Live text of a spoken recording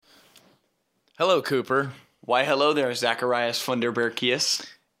Hello, Cooper. Why, hello there, Zacharias Funderberkius.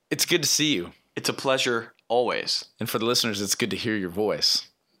 It's good to see you. It's a pleasure always. And for the listeners, it's good to hear your voice.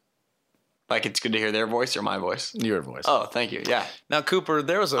 Like it's good to hear their voice or my voice? Your voice. Oh, thank you. Yeah. Now, Cooper,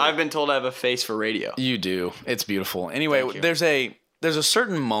 there was a... I've been told I have a face for radio. You do. It's beautiful. Anyway, Thank you. there's a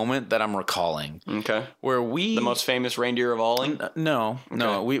certain moment that I'm recalling Okay. where we... The most famous reindeer of all? No,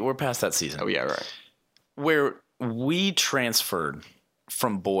 we're past that season. Oh, yeah, right. Where we transferred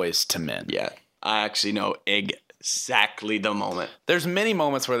from boys to men. Yeah. I actually know exactly the moment. There's many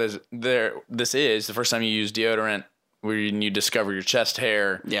moments where this is the first time you use deodorant, when you discover your chest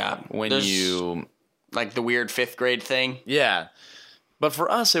hair. Yeah. When There's, you... like the weird 5th grade thing. Yeah. But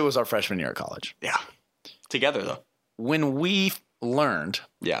for us, it was our freshman year of college. Yeah. Together, though. When we learned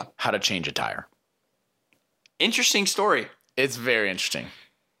Yeah. how to change a tire. Interesting story. It's very interesting.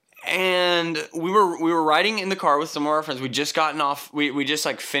 And we were riding in the car with some of our friends. We just gotten off. We just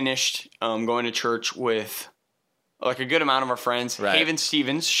like finished going to church with like a good amount of our friends. Right. Haven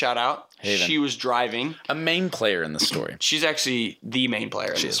Stevens, shout out. Haven. She was driving. A main player in the story. She's actually the main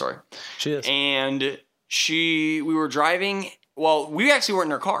player in the story. She is. And we were driving. Well, we actually weren't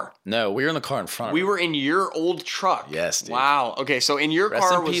in her car. No, we were in the car in front of We her. were in your old truck. Yes, dude. Wow. Okay, so in your Rest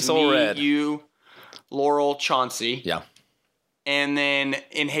car in was peace, Old me, Red. you, Laurel, Chauncey. Yeah. And then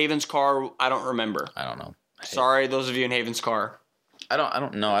in Haven's car, I don't remember. I don't know. Sorry, those of you in Haven's car. I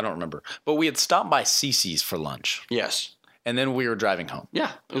don't know. I don't remember. But we had stopped by Cece's for lunch. Yes. And then we were driving home.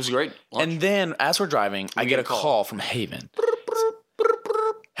 Yeah, it was great. Lunch. And then as we're driving, I get a call from Haven.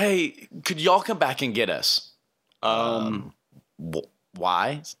 Hey, could y'all come back and get us? Why?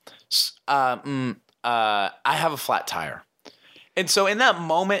 I have a flat tire. And so in that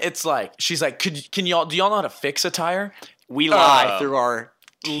moment, it's like, she's like, do y'all know how to fix a tire? we lie through our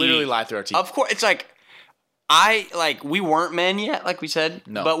teeth. Literally lie through our teeth. Of course, it's like we weren't men yet, like we said.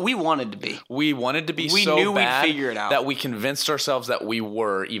 No. But we wanted to be. We wanted to be We so knew we'd bad figure it out. that we convinced ourselves that we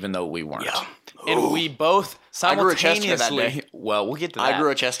were, even though we weren't. Yeah. And we both I grew a chest hair that simultaneously. day. Well, we'll get to that. I grew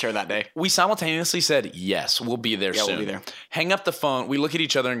a chest hair that day. We simultaneously said, yes, we'll be there Yeah, soon. we'll be there. Hang up the phone. We look at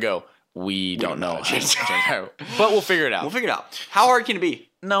each other and go, we don't know. how to change But we'll figure it out. We'll figure it out. How hard can it be?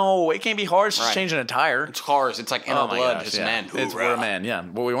 No, it can't be hard. It's just Right. changing a tire. It's cars. It's like in Oh our my blood. gosh, It's yeah. men. We're a Hoorah. man, yeah.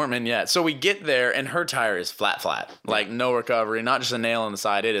 But we weren't men yet. So we get there, and her tire is flat. Like, no recovery. Not just a nail on the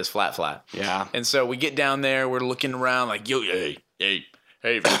side. It is flat. Yeah. And so we get down there. We're looking around like, yo, hey.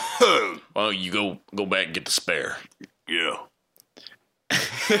 Why don't you go back and get the spare? Yeah.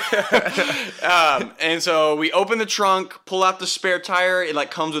 And so we open the trunk, pull out the spare tire. It like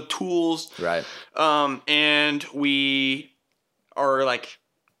comes with tools. Right. And we are like,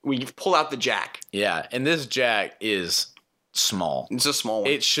 we pull out the jack. Yeah. And this jack is small. It's a small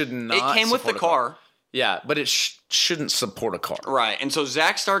one. It should not. It came with the support a car. Yeah, but it shouldn't support a car. Right. And so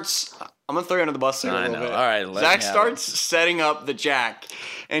Zach starts, I'm going to throw you under the bus there a I little know. bit. All right, let Zach me have starts setting up the jack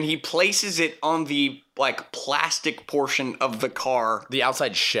and he places it on the like plastic portion of the car. The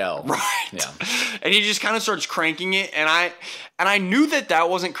outside shell. Right. Yeah. And he just kind of starts cranking it. And I knew that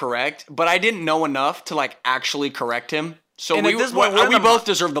wasn't correct, but I didn't know enough to like actually correct him. So And at this point, we both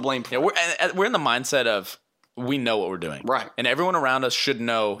deserve the blame for Yeah, it. we're in the mindset of we know what we're doing. Right. And everyone around us should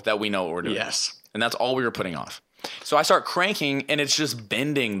know that we know what we're doing. Yes. And that's all we were putting off. So I start cranking, and it's just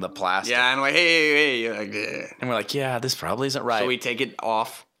bending the plastic. Yeah, and I'm like, hey. Like, eh. And we're like, yeah, this probably isn't right. So we take it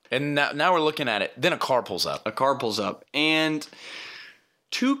off. And now we're looking at it. Then a car pulls up. A car pulls up. And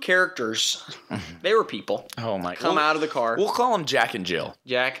two characters, they were people, Oh, my. come out of the car. We'll call them Jack and Jill.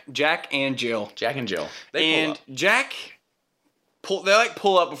 Jack and Jill. Jack and Jill. They pull And up. Jack, they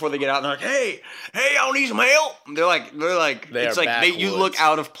pull up before they get out. And they're like, hey, y'all need some help? They're like, They it's are like you backwoods. look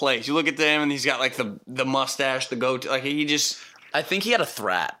out of place. You look at them, and he's got like the mustache, the goatee, like he just I think he had a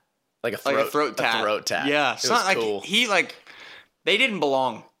threat. Like a throat tat. A throat tat. Yeah, It it's was not like cool. he like they didn't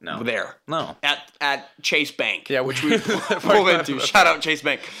belong there. No. At Chase Bank. Yeah, which we pulled into. Shout out Chase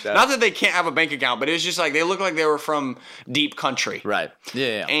Bank. Yeah. Not that they can't have a bank account, but it was just like they look like they were from deep country. Right.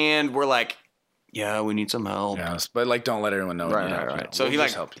 Yeah. And we're like, yeah, we need some help. Yes, but like, don't let everyone know. Right. So We'll he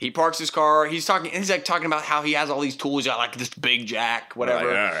just like help you. he parks his car. He's talking about how he has all these tools. He's got like this big jack, whatever.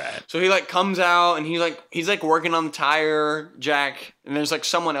 Right, all right. So he like comes out and he's like working on the tire jack. And there's like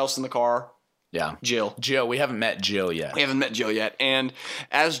someone else in the car, Yeah. Jill. Jill. We haven't met Jill yet. We haven't met Jill yet. And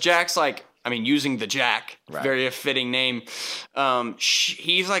as Jack's like, using the jack, Right. very fitting name.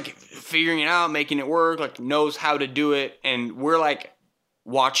 He's like figuring it out, making it work, like knows how to do it. And we're like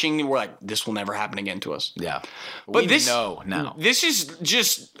watching. We're like, this will never happen again to us. Yeah. But we this know now. This is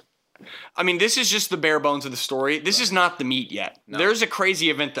just the bare bones of the story. This is not the meat yet. There's a crazy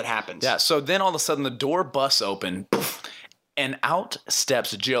event that happens. Yeah. So then all of a sudden the door busts open, And out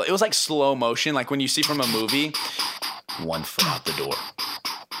steps Jill. It was like slow motion, like when you see from a movie. 1 foot out the door.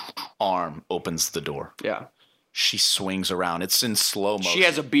 Arm opens the door. Yeah. She swings around. It's in slow motion. She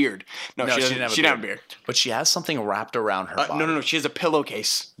has a beard. No, she didn't have a beard. But she has something wrapped around her body. No. She has a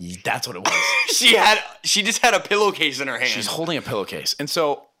pillowcase. That's what it was. She just had a pillowcase in her hand. She's holding a pillowcase. And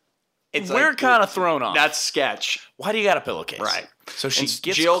so we're kind of thrown off. That's sketch. Why do you got a pillowcase? Right. So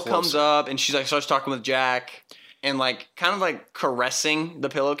Jill comes up and she's like starts talking with Jack and like kind of like caressing the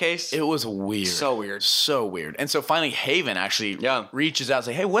pillowcase. It was weird. So weird. So weird. And so finally Haven actually reaches out and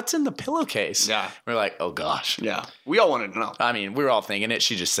say, hey, what's in the pillowcase? Yeah. We're like, oh gosh. Yeah. We all wanted to know. I mean, we were all thinking it.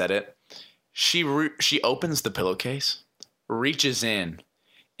 She just said it. She opens the pillowcase, reaches in,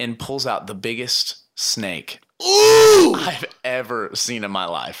 and pulls out the biggest snake I've ever seen in my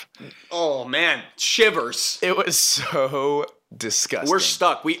life. Oh, man. Shivers. It was so disgusting. We're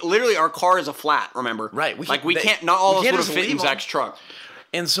stuck. Our car is a flat, remember? Right. Not all of us would have fit in Zach's truck.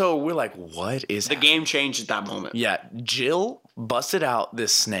 And so we're like, what is the game changed at that moment. Yeah. Jill busted out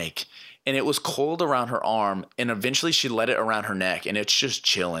this snake. And it was coiled around her arm, and eventually she let it around her neck, and it's just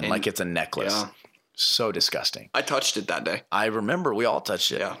chilling like it's a necklace. Yeah. So disgusting. I touched it that day. I remember we all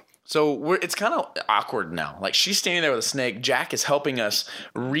touched it. Yeah. So it's kind of awkward now. Like she's standing there with a snake. Jack is helping us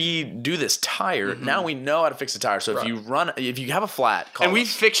redo this tire. Mm-hmm. Now we know how to fix the tire. So if you have a flat, call us. We've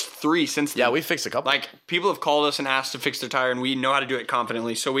fixed 3 since then. Yeah, we fixed a couple. Like people have called us and asked to fix their tire, and we know how to do it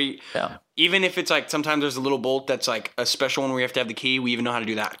confidently. So even if it's like sometimes there's a little bolt that's like a special one where you have to have the key, we even know how to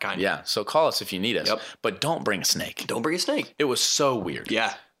do that kind. Yeah. So call us if you need us. Yep. But don't bring a snake. Don't bring a snake. It was so weird.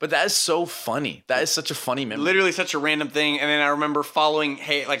 Yeah. But that is so funny. That is such a funny memory. Literally such a random thing. And then I remember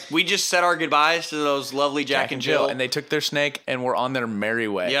we just said our goodbyes to those lovely Jack and Jill. And they took their snake and were on their merry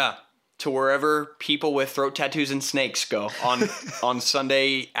way. Yeah. To wherever people with throat tattoos and snakes go on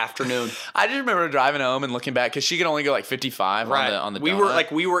Sunday afternoon. I just remember driving home and looking back because she could only go like 55 on the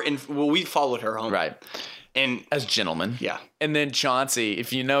donut. We followed her home. Right. And as gentlemen. Yeah. And then Chauncey,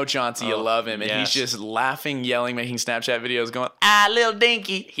 if you know Chauncey, you love him. And he's just laughing, yelling, making Snapchat videos going, Lil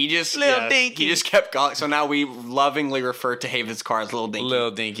Dinky. He just Dinky. He just kept going. So now we lovingly refer to Haven's car as Lil Dinky.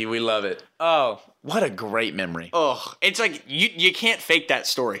 Lil Dinky. We love it. Oh, what a great memory. Oh, it's like you can't fake that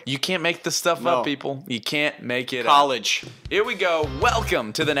story. You can't make this stuff up, people. You can't make it College. up. Here we go.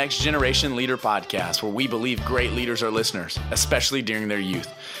 Welcome to the Next Generation Leader Podcast, where we believe great leaders are listeners, especially during their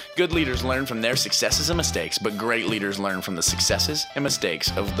youth. Good leaders learn from their successes and mistakes, but great leaders learn from the successes and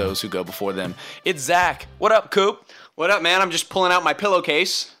mistakes of those who go before them. It's Zach. What up, Coop? What up, man? I'm just pulling out my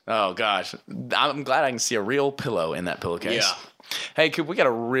pillowcase. Oh, gosh. I'm glad I can see a real pillow in that pillowcase. Yeah. Hey, Coop, we got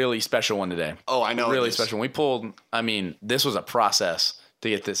a really special one today. Oh, I know. Really special one. We pulled, this was a process to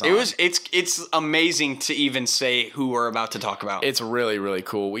get this on. It's amazing to even say who we're about to talk about. It's really, really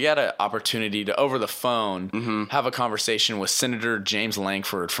cool. We had an opportunity to, over the phone, have a conversation with Senator James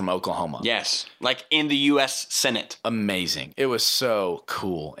Lankford from Oklahoma. Yes, like in the U.S. Senate. Amazing. It was so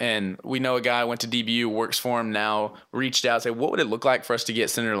cool. And we know a guy went to DBU, works for him now, reached out, said, what would it look like for us to get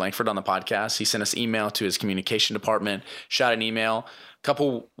Senator Lankford on the podcast? He sent us email to his communication department, shot an email. A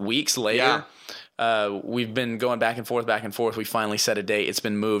couple weeks later, we've been going back and forth. We finally set a date. It's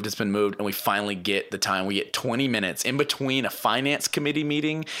been moved, and we finally get the time. We get 20 minutes in between a finance committee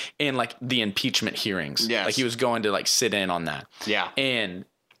meeting and like the impeachment hearings. Yes. Like he was going to like sit in on that. Yeah. And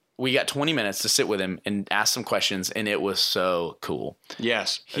we got 20 minutes to sit with him and ask some questions, and it was so cool.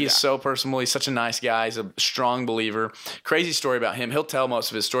 Yes. He's so personable. He's such a nice guy. He's a strong believer. Crazy story about him. He'll tell most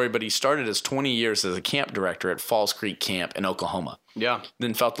of his story, but he started his 20 years as a camp director at Falls Creek Camp in Oklahoma. Yeah.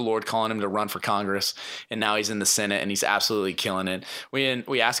 Then felt the Lord calling him to run for Congress, and now he's in the Senate, and he's absolutely killing it.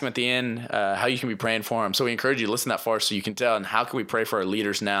 We ask him at the end how you can be praying for him. So we encourage you to listen that far so you can tell, and how can we pray for our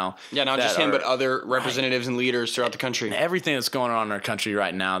leaders now? Yeah, not just him, but other representatives and leaders throughout the country. And everything that's going on in our country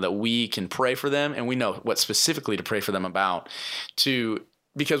right now, that we can pray for them, and we know what specifically to pray for them about,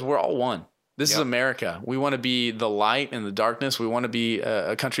 because we're all one. This is America. We want to be the light in the darkness. We want to be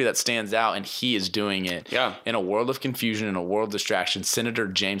a country that stands out, and he is doing it. Yeah. In a world of confusion, in a world of distraction, Senator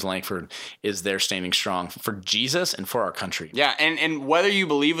James Lankford is there standing strong for Jesus and for our country. Yeah, and whether you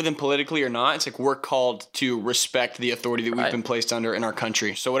believe with him politically or not, it's like we're called to respect the authority that we've been placed under in our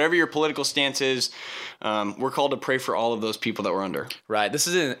country. So whatever your political stance is, we're called to pray for all of those people that we're under. Right. This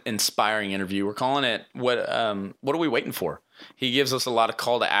is an inspiring interview. We're calling it, what are we waiting for? He gives us a lot of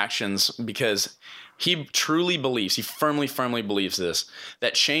call to actions because he truly believes, he firmly believes this,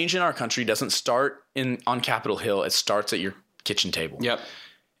 that change in our country doesn't start on Capitol Hill. It starts at your kitchen table. Yep.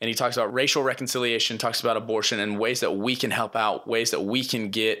 and he talks about racial reconciliation, talks about abortion, and ways that we can help out, ways that we can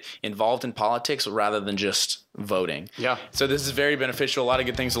get involved in politics rather than just voting. Yeah. So this is very beneficial. A lot of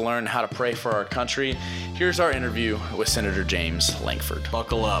good things to learn, how to pray for our country. Here's our interview with Senator James Lankford.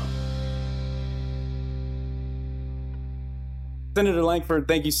 Buckle up. Senator Lankford,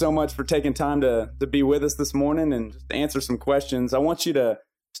 thank you so much for taking time to be with us this morning and just answer some questions. I want you to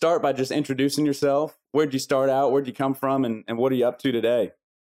start by just introducing yourself. Where'd you start out? Where'd you come from? And what are you up to today?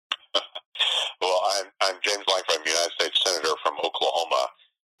 Well, I'm James Lankford. I'm a United States Senator from Oklahoma.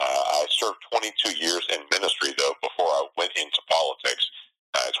 I served 22 years in ministry, though, before I went into politics.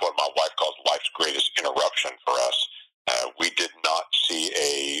 It's what my wife calls life's greatest interruption for us. We did not see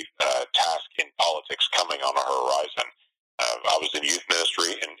a task in politics coming on our horizon. I was in youth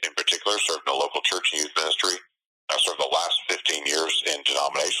ministry, in particular, served in a local church youth ministry. I served the last 15 years in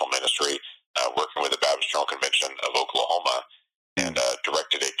denominational ministry, working with the Baptist General Convention of Oklahoma, and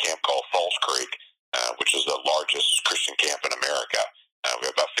directed a camp called Falls Creek, which is the largest Christian camp in America. We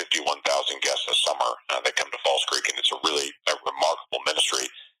have about 51,000 guests this summer that come to Falls Creek, and it's a remarkable ministry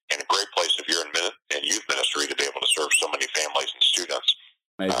and a great place if you're in youth ministry to be able to serve so many families and students.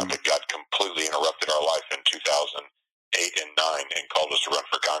 But God completely interrupted our life in 2008 and 2009 and called us to run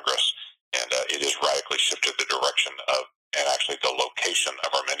for Congress, and it has radically shifted the direction of, and actually the location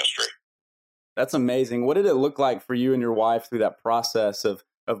of our ministry. That's amazing. What did it look like for you and your wife through that process of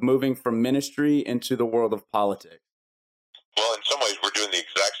moving from ministry into the world of politics? Well, in some ways, we're doing the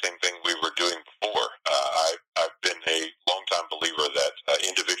exact same thing we were doing before. I've been a longtime believer that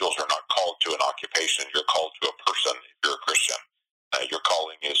individuals are not called to an occupation. You're called to a person if you're a Christian. Your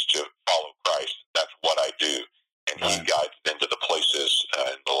calling is to follow Christ. That's what I do. And He guides into the places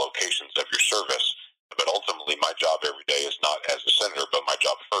and the locations of your service. But ultimately, my job every day is not as a senator, but my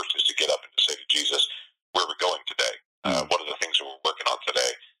job first is to get up and to say to Jesus, where are we going today? What are the things that we're working on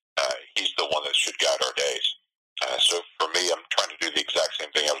today? He's the one that should guide our days. So for me, I'm trying to do the exact same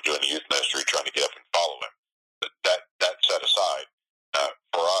thing I was doing in youth ministry, trying to get up and follow Him. But that set aside,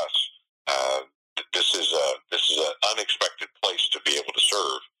 for us, this is an unexpected place to be able to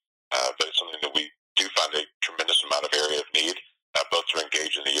serve, but it's something that we do find a tremendous amount of area of need, both to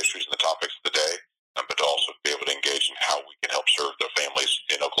engage in the issues and the topics of the day, but to also be able to engage in how we can help serve their families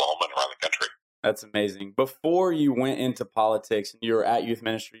in Oklahoma and around the country. That's amazing. Before you went into politics and you were at youth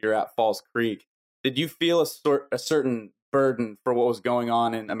ministry, you're at Falls Creek, did you feel a certain burden for what was going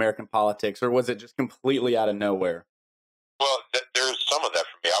on in American politics, or was it just completely out of nowhere? Well, there's some of that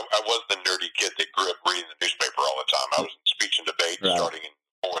for me. I was the nerdy kid that grew up reading the newspaper all the time. I was in speech and debate starting in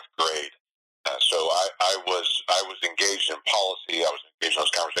 4th grade. So I was engaged in policy. I was engaged in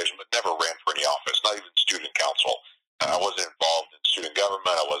those conversations, but never ran for any office, not even student council. I wasn't involved in student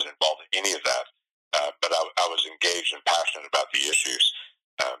government. I wasn't involved in any of that. But I was engaged and passionate about the issues.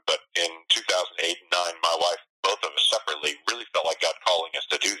 But in 2008 and 2009, my wife, both of us separately, really felt like God calling us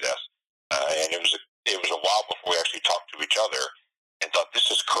to do this. And it was a while before we actually talked to each other and thought, this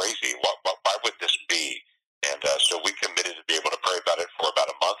is crazy. Why would this be? And so we committed to be able to pray about it for about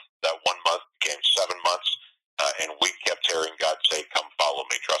a month. That 1 month became 7 months. And we kept hearing God say, come follow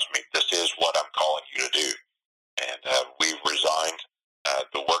me, trust me. This is what I'm calling you to do. And we resigned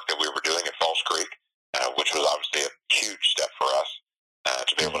the work that we were doing at Falls Creek, which was obviously a huge step for us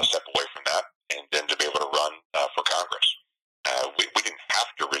to be able to step away from that and then to be able to run for Congress. We didn't have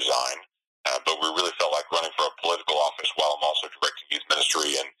to resign, but we really felt like running for a political office while I'm also directing youth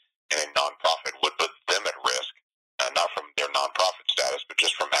ministry and a nonprofit would put them at risk, not from their nonprofit status, but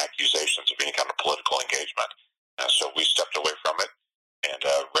just from accusations of any kind of political engagement. So we stepped away from it and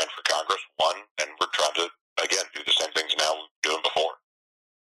ran for Congress, won, and we're trying to, again, do the same things now we've been doing before.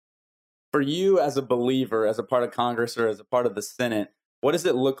 For you as a believer, as a part of Congress or as a part of the Senate, what does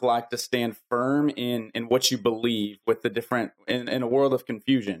it look like to stand firm in what you believe with the different, in a world of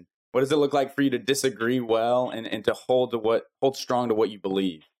confusion? What does it look like for you to disagree well and to hold strong to what you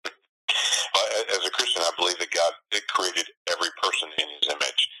believe? As a Christian, I believe that God created every person in His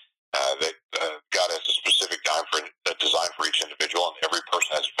image. That God has a specific design for each individual, and every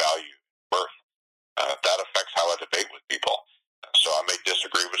person has value, worth. That affects how I debate with people. So I may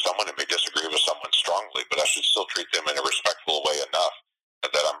disagree with someone and may disagree with someone strongly, but I should still treat them in a respectful way enough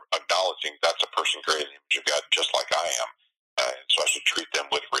that I'm acknowledging that's a person created in the image of God just like I am. So I should treat them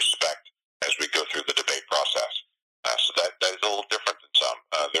with respect as we go through the debate process. So that is a little different than some.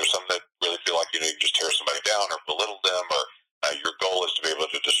 There's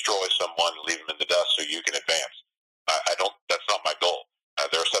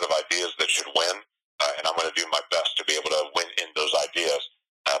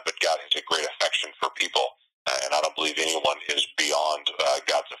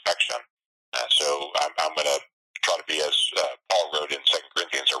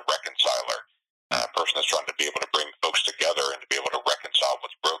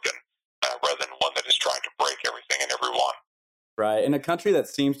In a country that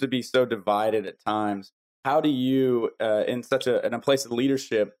seems to be so divided at times, how do you, in a place of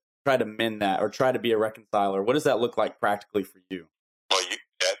leadership, try to mend that or try to be a reconciler? What does that look like practically for you? Well,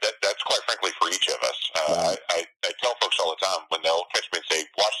 that's quite frankly for each of us. I tell folks all the time when they'll catch me and say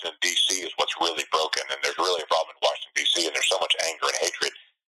Washington D.C. is what's really broken, and there's really a problem in Washington D.C. and there's so much anger and hatred.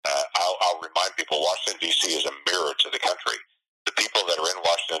 I'll remind people Washington D.C. is a mirror to the country. The people that are in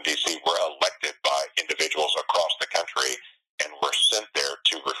Washington D.C. were elected by individuals across the country and were sent there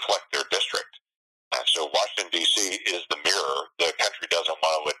to reflect their district. So Washington D.C. is the mirror the country doesn't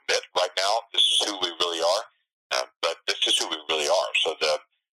want to admit right now. This is who we really are, but this is who we really are. So the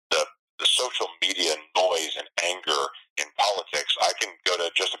social media noise and anger in politics, I can go to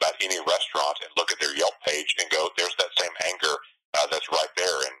just about any restaurant and look at their Yelp page and go, there's that same anger that's right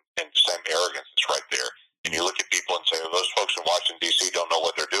there, and the same arrogance that's right there. And you look at people and say, well, those folks in Washington, D.C. don't know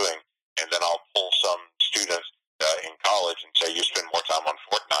what they're doing. And then I'll pull some students in college and say, you spend more time on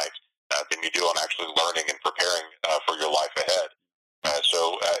Fortnite than you do on actually learning and preparing for your life ahead.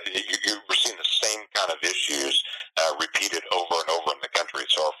 So we're seeing the same kind of issues repeated over and over in the country.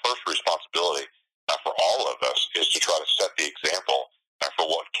 So our first responsibility for all of us is to try to set the example for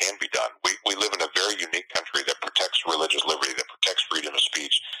what can be done. We live in a very unique country that protects religious liberty, that protects freedom of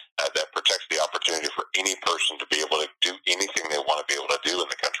speech, that protects the opportunity for any person to be able to do anything they want to be able to do in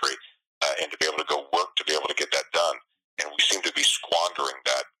the country and to be able to go work to be able to get that done. And we seem to be squandering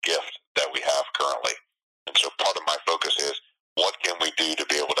that gift that we have currently. And so part of my focus is, what can we do to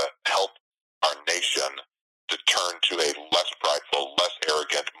be able to help our nation to turn to a less prideful, less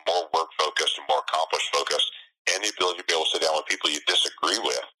arrogant, more work-focused, and more accomplished-focused, and the ability to be able to sit down with people you disagree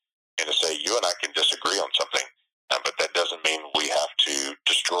with and to say, you and I can disagree on something, but that doesn't mean we have to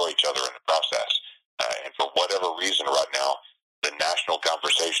destroy each other in the process. And for whatever reason right now, the national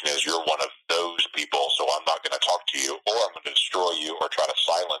conversation is you're one of those people, so I'm not going to talk to you, or I'm going to destroy you or try to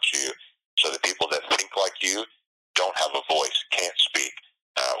silence you, so the people that think like you don't have a voice, can't speak,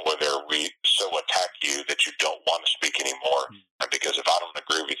 whether we so attack you that you don't want to speak anymore. Because if I don't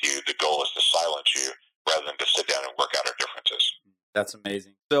agree with you, the goal is to silence you rather than to sit down and work out our differences. That's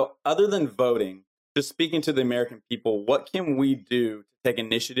amazing. So other than voting, just speaking to the American people, what can we do to take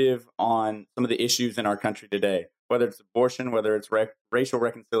initiative on some of the issues in our country today? Whether it's abortion, whether it's racial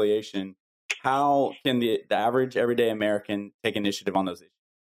reconciliation, how can the average everyday American take initiative on those issues?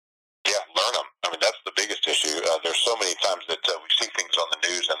 Yeah, learn them. I mean, that's the biggest issue. There's so many times that we see things on the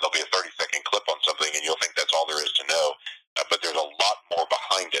news and there'll be a 30-second clip on something and you'll think that's all there is to know, but there's a lot more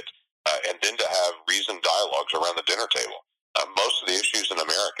behind it. And then to have reasoned dialogues around the dinner table. Most of the issues in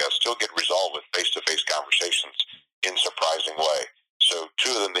America still get resolved with face-to-face conversations in a surprising way. So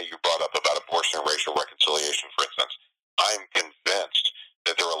two of them that you brought up about abortion and racial reconciliation, for instance, I'm convinced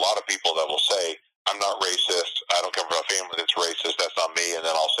that there are a lot of people that will say, I'm not racist, I don't come from a family that's racist, that's not me. And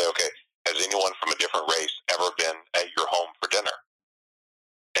then I'll say, okay, has anyone from a different race ever been at your home for dinner?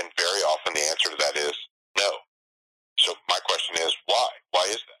 And very often the answer to that is no. So my question is, why? Why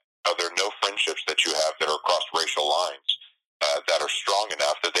is that? Are there no friendships that you have that are across racial lines that are strong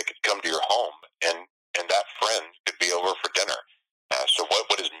enough that they could come to your home and that friend could be over for dinner? So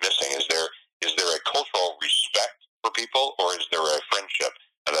what is missing? Is there a cultural respect for people, or is there a friendship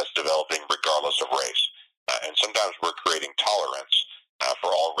that's developing regardless of race? And sometimes we're creating tolerance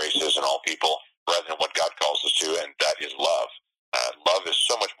for all races and all people rather than what God calls us to, and that is love. Love is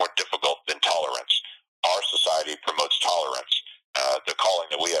so much more difficult than tolerance. Our society promotes tolerance. The calling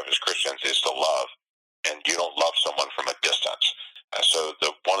that we have as Christians is to love, and you don't love someone from a distance. So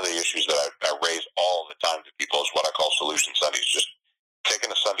one of the issues that I raise all the time to people is what I call Solution Sundays. Just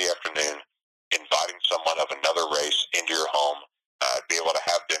taking a Sunday afternoon, inviting someone of another race into your home, be able to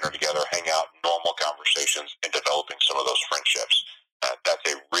have dinner together, hang out, normal conversations, and developing some of those friendships. That's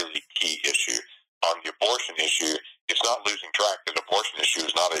a really key issue. On the abortion issue, it's not losing track. The abortion issue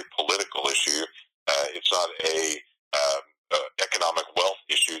is not a political issue. It's not a economic wealth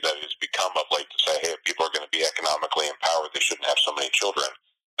issue that has become of late to say, hey, if people are going to be economically empowered, they shouldn't have so many children.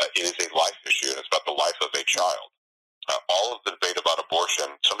 It is a life issue, and it's about the life of a child. All of the debate about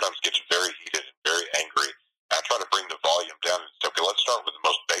abortion sometimes gets very heated and very angry. I try to bring the volume down and say, okay, let's start with the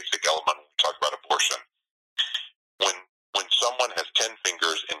most basic element when we talk about abortion. When someone has 10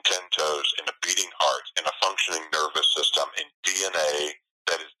 fingers and 10 toes and a beating heart and a functioning nervous system and DNA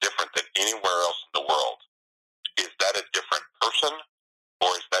that is different than anywhere else in the world, is that a different person,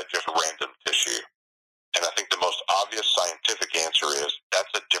 or is that just random tissue? And I think the most obvious scientific answer is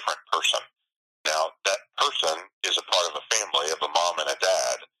that's a different person. Now, that person is a part of a family of a mom and a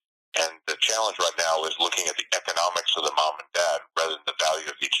dad, and the challenge right now is looking at the economics of the mom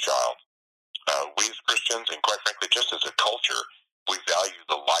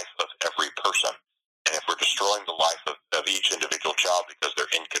child because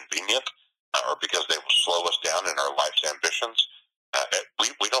they're inconvenient or because they will slow us down in our life's ambitions,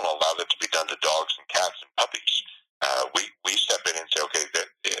 we don't allow that to be done to dogs and cats and puppies. We step in and say, okay, that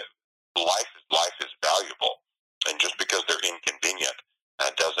life is valuable, and just because they're inconvenient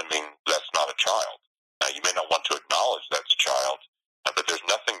doesn't mean that's not a child. You may not want to acknowledge that's a child, but there's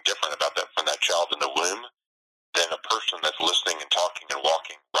nothing different about that from that child in the womb than a person that's listening and talking and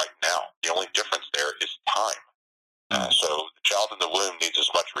walking right now. The only difference there is time. So the child in the womb needs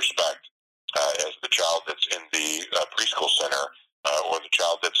as much respect as the child that's in the preschool center or the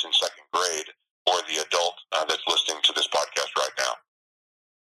child that's in second grade or the adult that's listening to this podcast right now.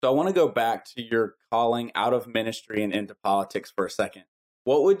 So I want to go back to your calling out of ministry and into politics for a second.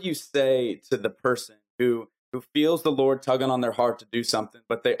 What would you say to the person who feels the Lord tugging on their heart to do something,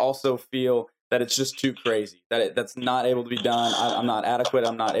 but they also feel that it's just too crazy, that that's not able to be done? I'm not adequate.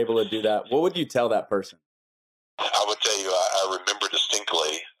 I'm not able to do that. What would you tell that person? I would tell you, I remember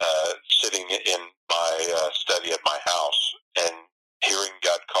distinctly sitting in my study at my house and hearing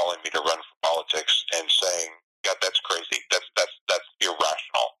God calling me to run for politics and saying, God, that's crazy. That's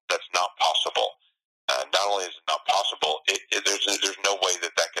irrational. That's not possible. Not only is it not possible, there's no way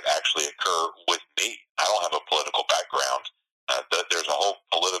that could actually occur with me. I don't have a political background. There's a whole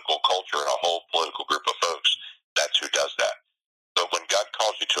political culture and a whole political group of folks. That's who does that. But when God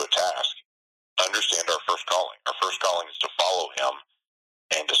calls you to a task, understand our first calling. Our first calling is to follow Him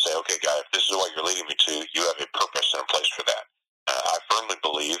and to say, okay, God, if this is what you're leading me to, you have a purpose and a place for that. I firmly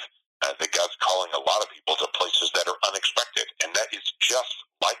believe that God's calling a lot of people to places that are unexpected, and that is just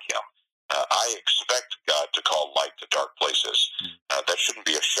like Him. I expect God to call light to dark places. That shouldn't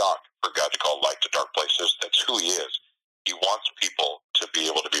be a shock for God to call light to dark places. That's who He is. He wants people to be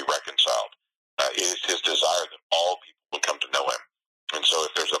able to be reconciled. It is His desire that all people would come to know Him. And so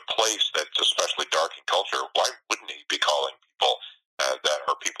if there's a place that's especially dark in culture, why wouldn't He be calling people that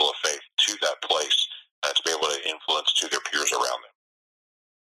are people of faith to that place to be able to influence to their peers around them?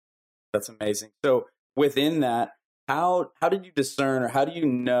 That's amazing. So within that, how did you discern, or how do you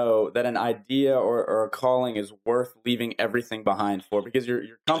know that an idea or a calling is worth leaving everything behind for? Because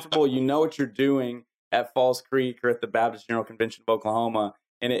you're comfortable, you know what you're doing at Falls Creek or at the Baptist General Convention of Oklahoma,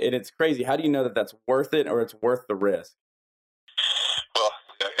 and it's crazy. How do you know that that's worth it, or it's worth the risk? Well,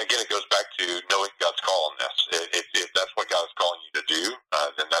 again, it goes back to knowing God's call on this. If that's what God's calling you to do,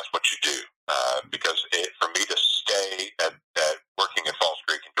 then that's what you do. Because for me to stay at working at Falls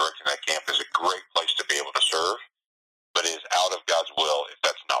Creek and directing that camp is a great place to be able to serve, but it is out of God's will if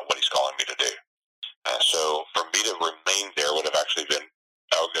that's not what He's calling me to do. So for me to remain there would have actually been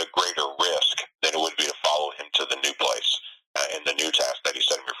a greater risk than it would be to follow Him to the new place and the new task that He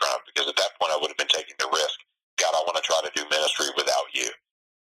set me in front of. Because at that point, I would have been taking the risk. God, I want to try to do ministry without you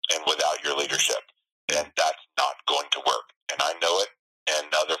and without your leadership. And that's not going to work. And I know it,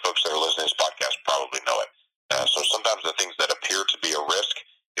 and other folks that are listening to this podcast probably know it. So sometimes the things that appear to be a risk,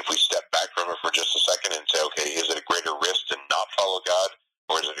 if we step back from it for just a second and say, okay, is it a greater risk to not follow God,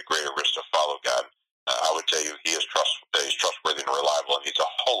 or is it a greater risk to follow God? I would tell you He's trustworthy and reliable, and He's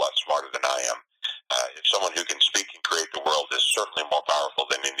a whole lot smarter than I am. If someone who can speak and create the world is certainly more powerful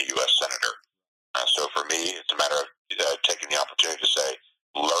than any U.S. senator. So for me, it's a matter of taking the opportunity to say,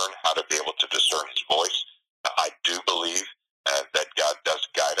 learn how to be able to discern His voice. I do believe that God does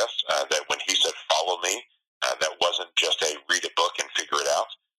guide us, that when He said, follow me, that wasn't just a read a book and figure it out.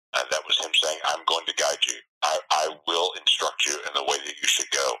 That was Him saying, I'm going to guide you. I will instruct you in the way that you should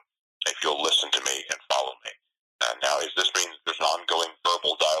go if you'll listen to me and follow me. Now, does this mean there's an ongoing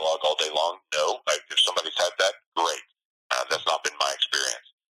verbal dialogue all day long? No. If somebody's had that, great. That's not been my experience.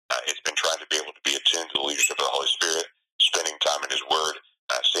 It's been trying to be able to be attuned to the leadership of the Holy Spirit, spending time in His Word,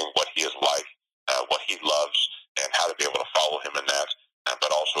 seeing what He is like, what He loves, and how to be able to follow Him in that, but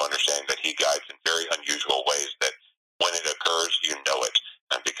also understanding that He guides in very unusual ways that when it occurs, you know it,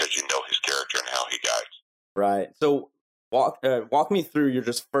 because you know His character and how He guides. Right. So walk me through your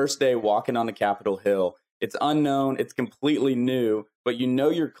just first day walking on the Capitol Hill. It's unknown, it's completely new, but you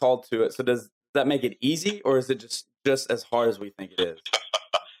know you're called to it. So does that make it easy, or is it just as hard as we think it is?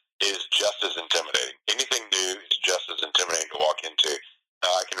 It is just as intimidating. Anything new is just as intimidating to walk into.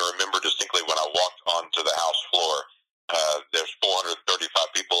 I can remember distinctly when I walked onto the House floor, there's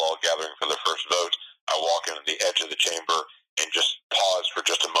 435 people all gathering for the first vote. I walk in at the edge of the chamber and just pause for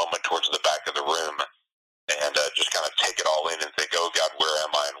just a moment towards the back of the room and just kind of take it all in and think, oh, God, where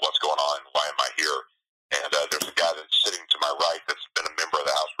am I and what's going on? Why am I here? And there's a guy that's sitting to my right that's been a member of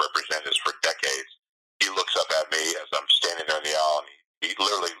the House of Representatives for decades. He looks up at me as I'm standing there in the aisle, and he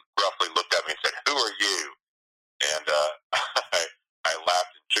literally roughly looked at me and said, who are you? And I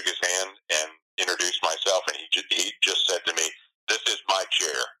laughed and shook his hand and introduced myself, and he just said to me, this is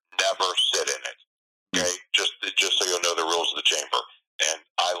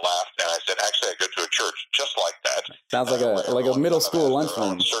Sounds like a middle school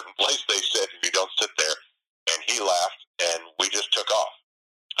lunchroom. A certain place they said if you don't sit there, and he laughed, and we just took off.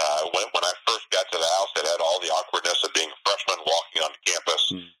 When I first got to the house, it had all the awkwardness of being a freshman walking on campus,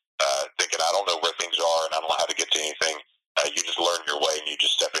 thinking I don't know where things are and I don't know how to get to anything. You just learn your way and you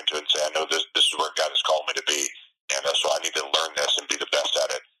just step into it and say, I know this is where God has called me to be, and so I need to learn this and be the best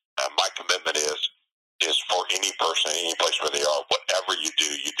at it. My commitment is for any person, any place where they are, whatever you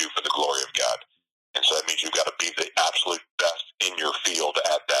do for the glory of God. And so that means you've got to be the absolute best in your field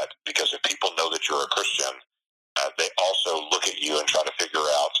at that, because if people know that you're a Christian, they also look at you and try to figure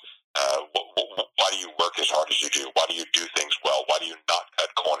out why do you work as hard as you do? Why do you do things well? Why do you not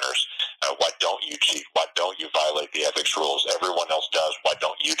cut corners? Why don't you cheat? Why don't you violate the ethics rules? Everyone else does. Why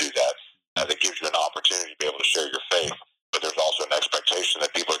don't you do that? That gives you an opportunity to be able to share your faith. But there's also an expectation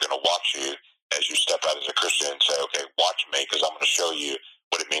that people are going to watch you as you step out as a Christian and say, okay, watch me, because I'm going to show you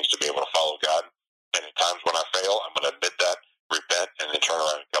what it means to be able to follow God. And in times when I fail, I'm going to admit that, repent, and then turn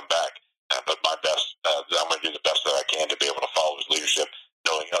around and come back. But my best, I'm going to do the best that I can to be able to follow his leadership,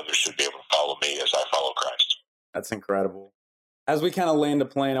 knowing others should be able to follow me as I follow Christ. That's incredible. As we kind of land the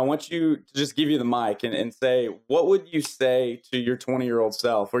plane, I want you to just give you the mic and say, what would you say to your 20-year-old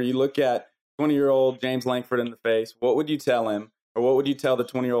self? Or you look at 20-year-old James Lankford in the face, what would you tell him? Or what would you tell the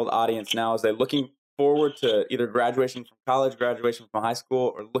 20-year-old audience now as they're looking forward to either graduation from college, graduation from high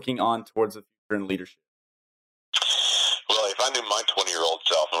school, or looking on towards the future in leadership? Well, if I knew my 20-year-old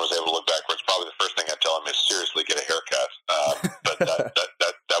self and was able to look backwards, probably the first thing I'd tell him is seriously get a haircut. But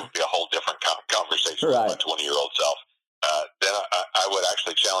that would be a whole different conversation with my 20-year-old self. Then I would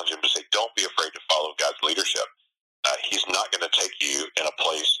actually challenge him to say, don't be afraid to follow God's leadership. He's not going to take you in a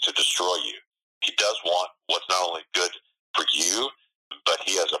place to destroy you. He does want what's not only good for you, but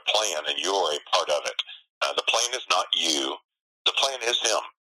he has a plan, and you're a part of it. The plan is not you. The plan is him.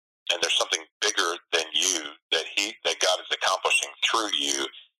 And there's something bigger than you that God is accomplishing through you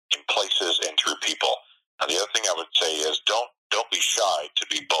in places and through people. And the other thing I would say is don't be shy to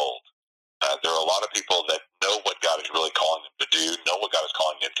be bold. There are a lot of people that know what God is really calling them to do, know what God is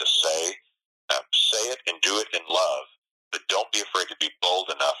calling them to say. Say it and do it in love, but don't be afraid to be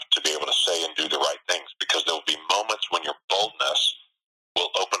bold enough to be able to say and do the right things, because there will be moments when your boldness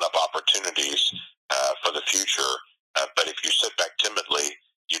will open up opportunities for the future. But if you sit back timidly,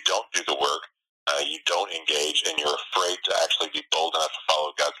 you don't do the work, you don't engage, and you're afraid to actually be bold enough to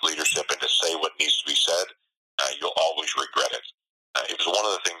follow God's leadership and to say what needs to be said, you'll always regret it. It was one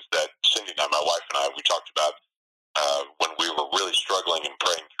of the things that Cindy and I, my wife and I, we talked about when we were really struggling and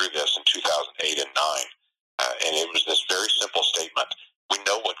praying through this in 2008 and 9. And it was this very simple statement. We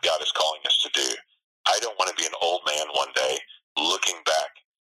know what God is calling us to do. I don't want to be an old man one day looking back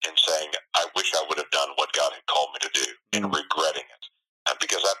and saying, I wish I would have done what God had called me to do, and regretting it.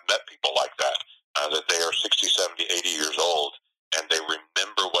 Because I've met people like that, that they are 60, 70, 80 years old, and they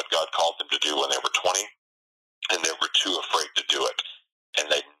remember what God called them to do when they were 20, and they were too afraid to do it, and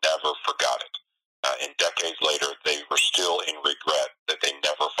they never forgot it. And decades later, they were still in regret that they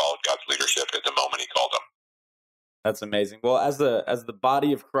never followed God's leadership at the moment he called them. That's amazing. Well, as the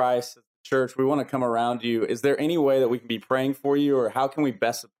body of Christ, as the church, we want to come around you. Is there any way that we can be praying for you, or how can we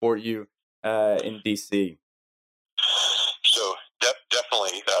best support you in DC? So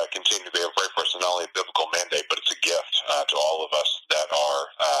definitely continue to be able to pray for us. It's not only a biblical mandate, but it's a gift to all of us that are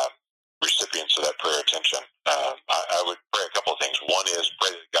recipients of that prayer attention. I would pray a couple of things. One is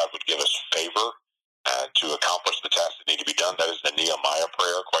pray that God would give us favor to accomplish the tasks that need to be done. That is the Nehemiah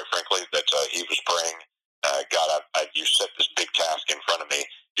prayer, quite frankly, that he was praying. God, you set this big task in front of me.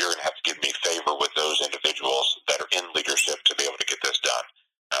 You're going to have to give me favor with those individuals that are in leadership to be able to get this done.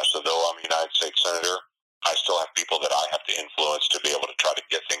 So though I'm a United States Senator, I still have people that I have to influence to be able to try to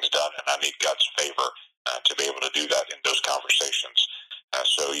get things done, and I need God's favor to be able to do that in those conversations.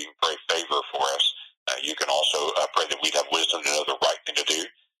 So you can pray favor for us. You can also pray that we'd have wisdom to know the right thing to do.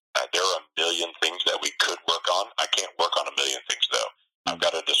 There are a million things that we could work on. I can't work on a million things, though. I've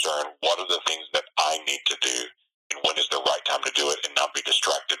got to discern what are the things that I need to do, and when is the right time to do it, and not be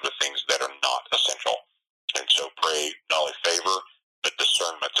distracted with things that are not essential. And so pray not only favor, but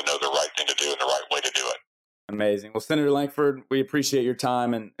discernment to know the right thing to do and the right way to do it. Amazing. Well, Senator Lankford, we appreciate your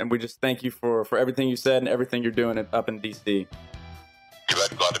time, and we just thank you for everything you said and everything you're doing up in D.C. Glad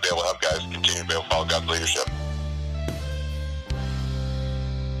to be able to help guys continue to be able to follow God's leadership.